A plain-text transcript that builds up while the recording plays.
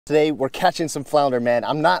Today we're catching some flounder, man.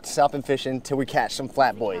 I'm not stopping fishing till we catch some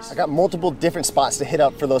flat boys. I got multiple different spots to hit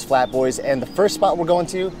up for those flat boys, and the first spot we're going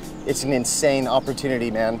to, it's an insane opportunity,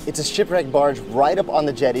 man. It's a shipwreck barge right up on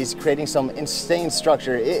the jetties, creating some insane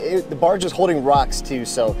structure. The barge is holding rocks too,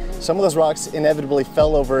 so some of those rocks inevitably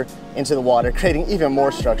fell over into the water, creating even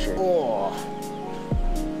more structure. Oh.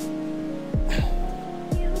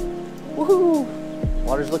 Woohoo!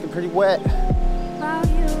 Water's looking pretty wet.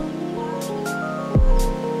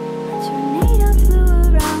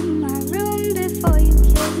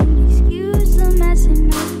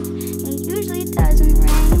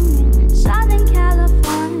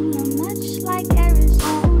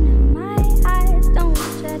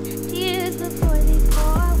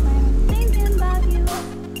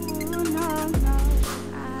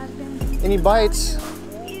 Any bites?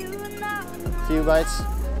 A few bites?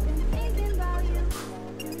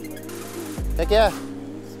 Heck yeah.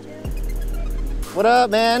 What up,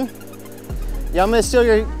 man? Yeah, I'm gonna steal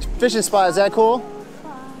your fishing spot. Is that cool?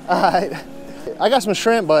 Alright. I got some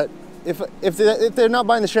shrimp, but if they're not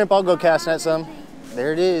buying the shrimp, I'll go cast net some.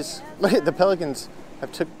 There it is. Look at the pelicans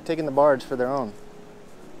have taken the barge for their own.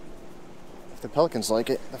 If the pelicans like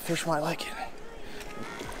it, the fish might like it.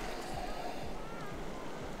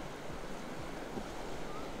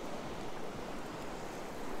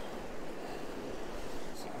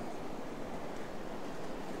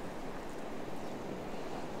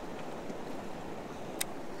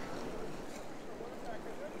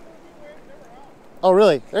 Oh,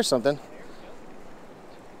 really? There's something.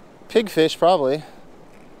 Pigfish, probably.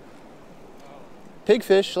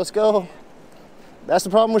 Pigfish, let's go. That's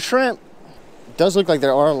the problem with shrimp. It does look like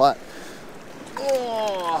there are a lot.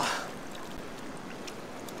 Oh.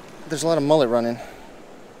 There's a lot of mullet running.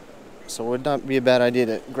 So it would not be a bad idea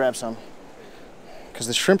to grab some, because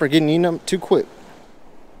the shrimp are getting eaten up too quick.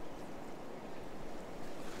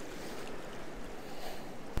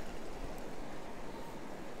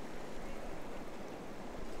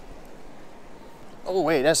 Oh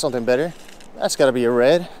wait, that's something better. That's gotta be a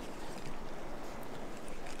red.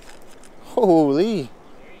 Holy.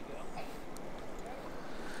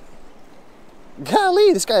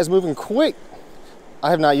 Golly, this guy is moving quick. I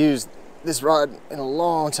have not used this rod in a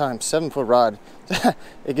long time. 7-foot rod.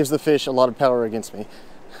 It gives the fish a lot of power against me.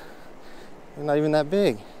 They're not even that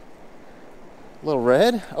big. A little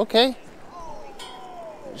red, okay.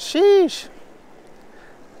 Sheesh.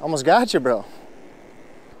 Almost got you, bro.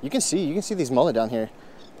 You can see these mullet down here.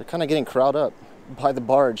 They're kind of getting crowded up by the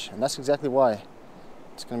barge, and that's exactly why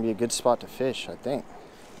it's going to be a good spot to fish, I think.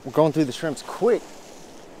 We're going through the shrimps quick,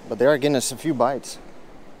 but they are getting us a few bites.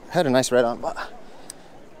 I had a nice red on, but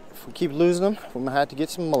if we keep losing them, we might have to get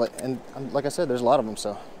some mullet. And like I said, there's a lot of them,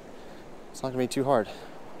 so it's not going to be too hard.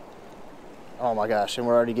 Oh my gosh, and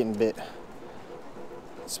we're already getting bit.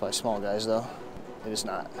 It's by small guys, though. It is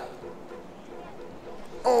not.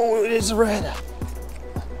 Oh, it is a red.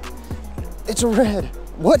 It's a red.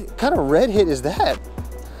 What kind of red hit is that?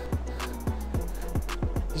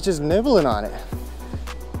 He's just nibbling on it.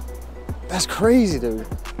 That's crazy, dude.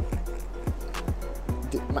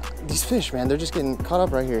 These fish, man, they're just getting caught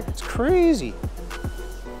up right here. It's crazy.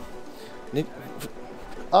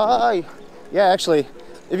 Yeah, actually,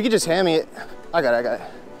 if you could just hand me it. I got it.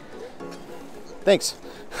 Thanks.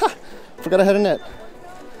 Ha, forgot I had a net.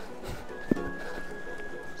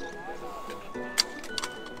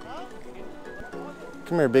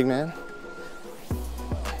 Come here, big man.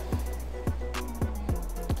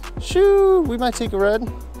 Shoo, we might take a red.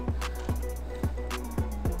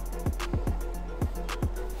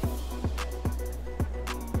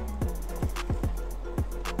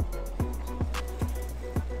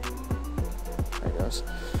 There he goes.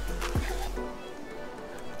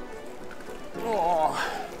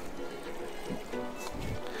 Oh.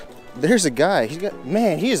 There's a guy.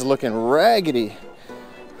 Man, he is looking raggedy.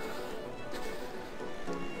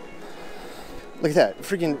 Look at that,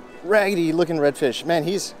 freaking raggedy looking redfish. Man,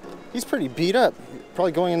 he's pretty beat up.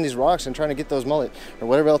 Probably going in these rocks and trying to get those mullet or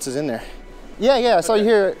whatever else is in there. Yeah, I saw you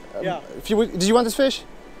here. Yeah. Did you want this fish?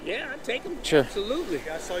 Yeah, I'd take him. Sure. Absolutely.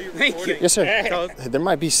 I saw you recording. Thank you. Yes, sir. There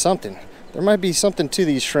might be something. There might be something to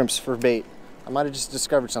these shrimps for bait. I might have just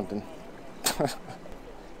discovered something.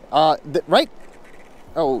 Right?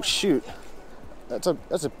 Oh shoot. That's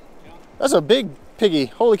a big piggy.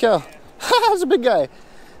 Holy cow. That's a big guy.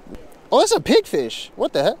 Oh, that's a pigfish.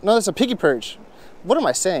 What the heck? No, that's a piggy perch. What am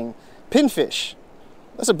I saying? Pinfish.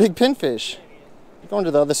 That's a big pinfish. Going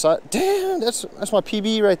to the other side. Damn, that's my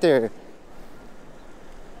PB right there.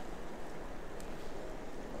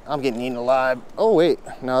 I'm getting eaten alive. Oh wait,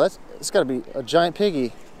 no, it's got to be a giant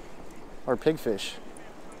piggy or pigfish.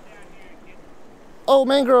 Oh,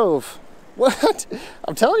 mangrove. What?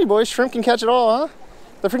 I'm telling you, boys, shrimp can catch it all, huh?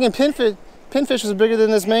 The freaking pinfish was bigger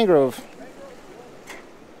than this mangrove.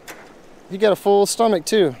 You got a full stomach,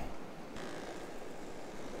 too.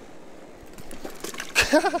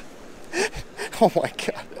 Oh my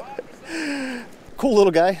God. Cool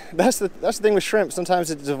little guy. That's the thing with shrimp. Sometimes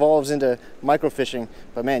it devolves into microfishing.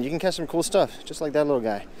 But man, you can catch some cool stuff, just like that little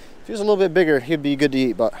guy. If he was a little bit bigger, he'd be good to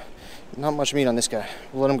eat, but not much meat on this guy.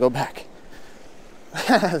 We'll let him go back.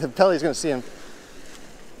 The belly's gonna see him.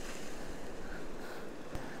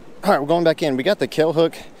 All right, we're going back in. We got the Kell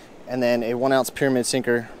hook and then a 1 ounce pyramid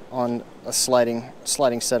sinker on a sliding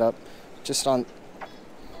setup, just on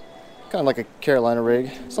kind of like a Carolina rig.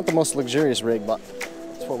 It's not the most luxurious rig, but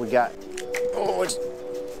it's what we got. Oh, it's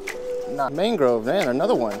not mangrove, man.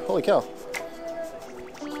 Another one. Holy cow.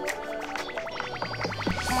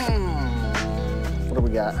 What do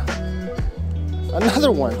we got?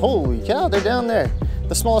 Another one. Holy cow, they're down there.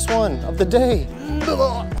 The smallest one of the day.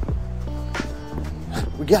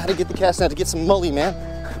 We gotta get the cast net to get some mully, man,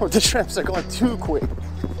 or the shrimps are going too quick.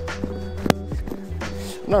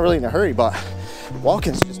 I'm not really in a hurry, but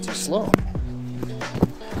walking's just too slow.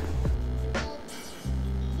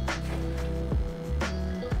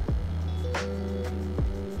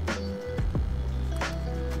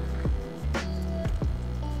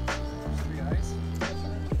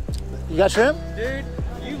 You got shrimp? Dude,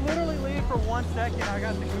 you literally leave for 1 second. I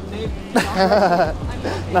got the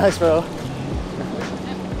Nice, bro.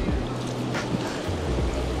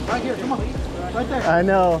 Right here, come on. Right there. I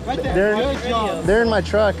know. Right there. They're in my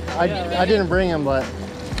truck. I didn't bring them, but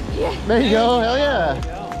there you go. Hell yeah.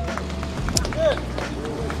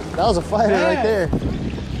 That was a fighter right there.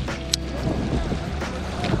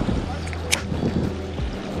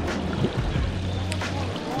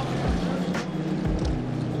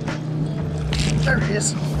 There he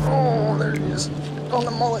is. Oh, there he is. On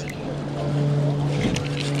the mullet.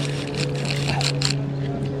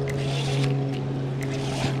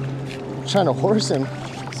 I'm trying to horse him,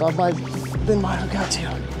 so I might bend my hook out to you.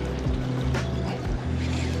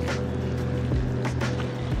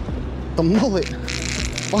 The mullet.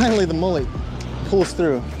 Finally, the mullet pulls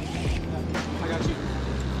through. I got you.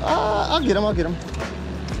 I'll get him.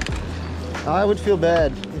 I would feel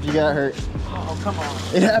bad if you got hurt. Oh, come on.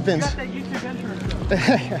 It happens. You got that YouTube intro.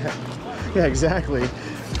 Yeah, exactly.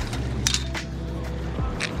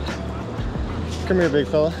 Come here, big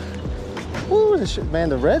fella. Woo, man,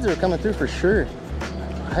 the reds are coming through for sure.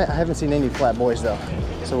 I haven't seen any flat boys though,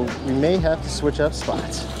 so we may have to switch up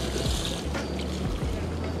spots.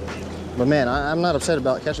 But man, I'm not upset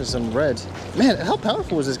about catching some reds. Man, how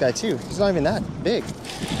powerful is this guy too? He's not even that big,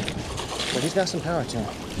 but he's got some power to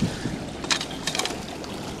him.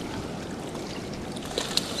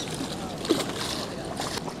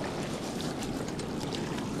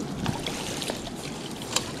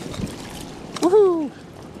 Woohoo!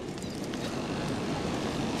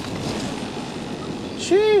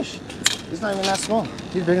 Sheesh! He's not even that small.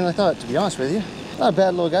 He's bigger than I thought, to be honest with you. Not a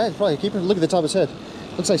bad little guy. He's probably a keeper. Look at the top of his head.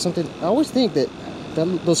 Looks like something. I always think that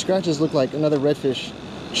those scratches look like another redfish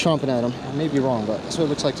chomping at him. I may be wrong, but that's what it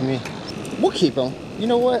looks like to me. We'll keep him. You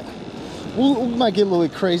know what? We might get a little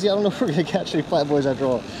bit crazy. I don't know if we're gonna catch any flat boys after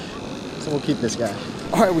all. So we'll keep this guy.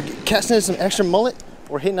 All right, we're casting in some extra mullet.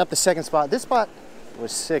 We're hitting up the second spot. This spot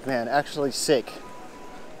was sick, man. Actually sick.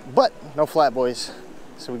 But no flat boys.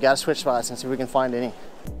 So we gotta switch spots and see if we can find any.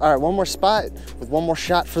 All right, one more spot with one more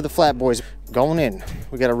shot for the flat boys. Going in,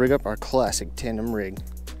 we gotta rig up our classic tandem rig.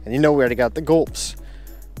 And you know we already got the gulps.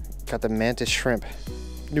 Got the mantis shrimp,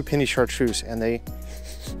 new penny chartreuse, and they're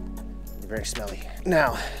very smelly.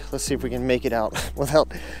 Now, let's see if we can make it out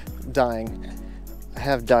without dying. I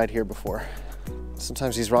have died here before.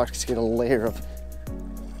 Sometimes these rocks get a layer of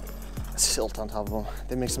silt on top of them.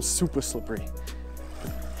 They make them super slippery.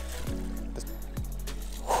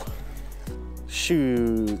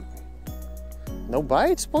 Shoot. No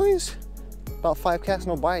bites, boys? About 5 casts,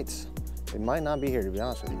 no bites. They might not be here, to be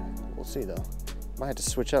honest with you. We'll see though. Might have to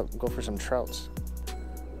switch up and go for some trouts.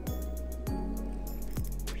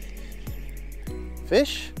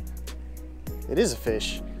 Fish? It is a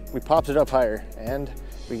fish. We popped it up higher and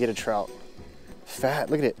we get a trout. Fat,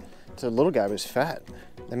 look at it. It's a little guy, but it's fat.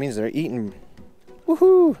 That means they're eating.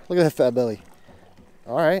 Woohoo! Look at that fat belly.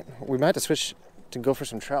 All right, we might have to switch to go for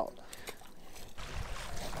some trout.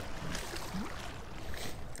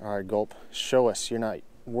 All right, gulp, show us you're not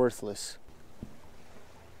worthless.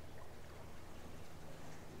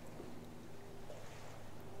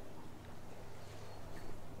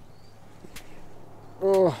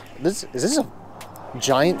 Oh, is this a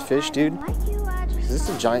giant fish, dude? Is this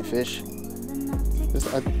a giant fish?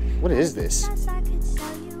 What is this?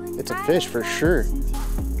 It's a fish for sure.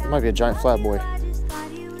 It might be a giant flatboy.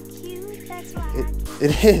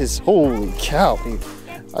 It is. Holy cow, dude.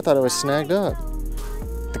 I thought it was snagged up.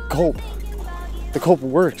 The gulp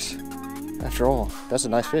works. After all, that's a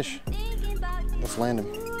nice fish. Let's land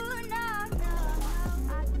him.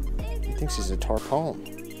 He thinks he's a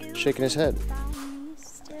tarpon. Shaking his head.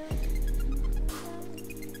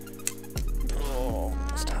 Oh,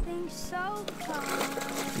 stop.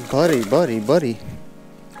 Buddy.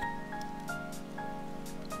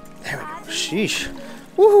 There we go. Sheesh.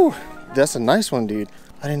 Woohoo! That's a nice one, dude.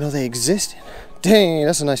 I didn't know they existed. Dang,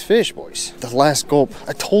 that's a nice fish, boys. The last gulp.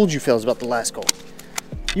 I told you fellas about the last gulp.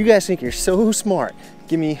 You guys think you're so smart.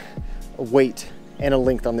 Give me a weight and a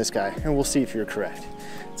length on this guy, and we'll see if you're correct.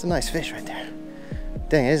 It's a nice fish right there.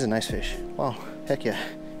 Dang, it is a nice fish. Wow, heck yeah.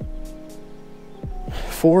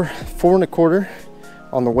 4 1/4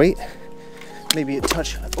 on the weight. Maybe a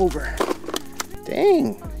touch over.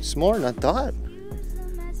 Dang, smaller than I thought.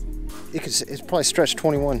 It's probably stretched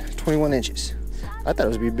 21 inches. I thought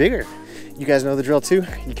it would be bigger. You guys know the drill too.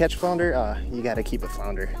 You catch flounder, you gotta keep a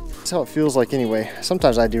flounder. That's how it feels like anyway.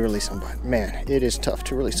 Sometimes I do release them, but man, it is tough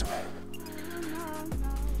to release them.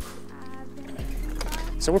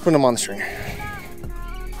 So we're putting them on the stringer.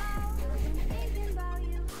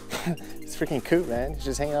 It's freaking coot, man. It's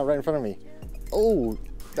just hanging out right in front of me. Oh,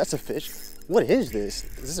 that's a fish. What is this?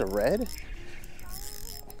 Is this a red?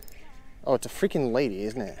 Oh, it's a freaking lady,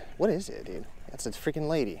 isn't it? What is it, dude? That's a freaking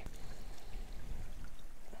lady.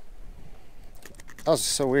 That was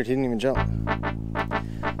so weird, he didn't even jump.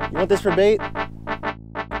 You want this for bait?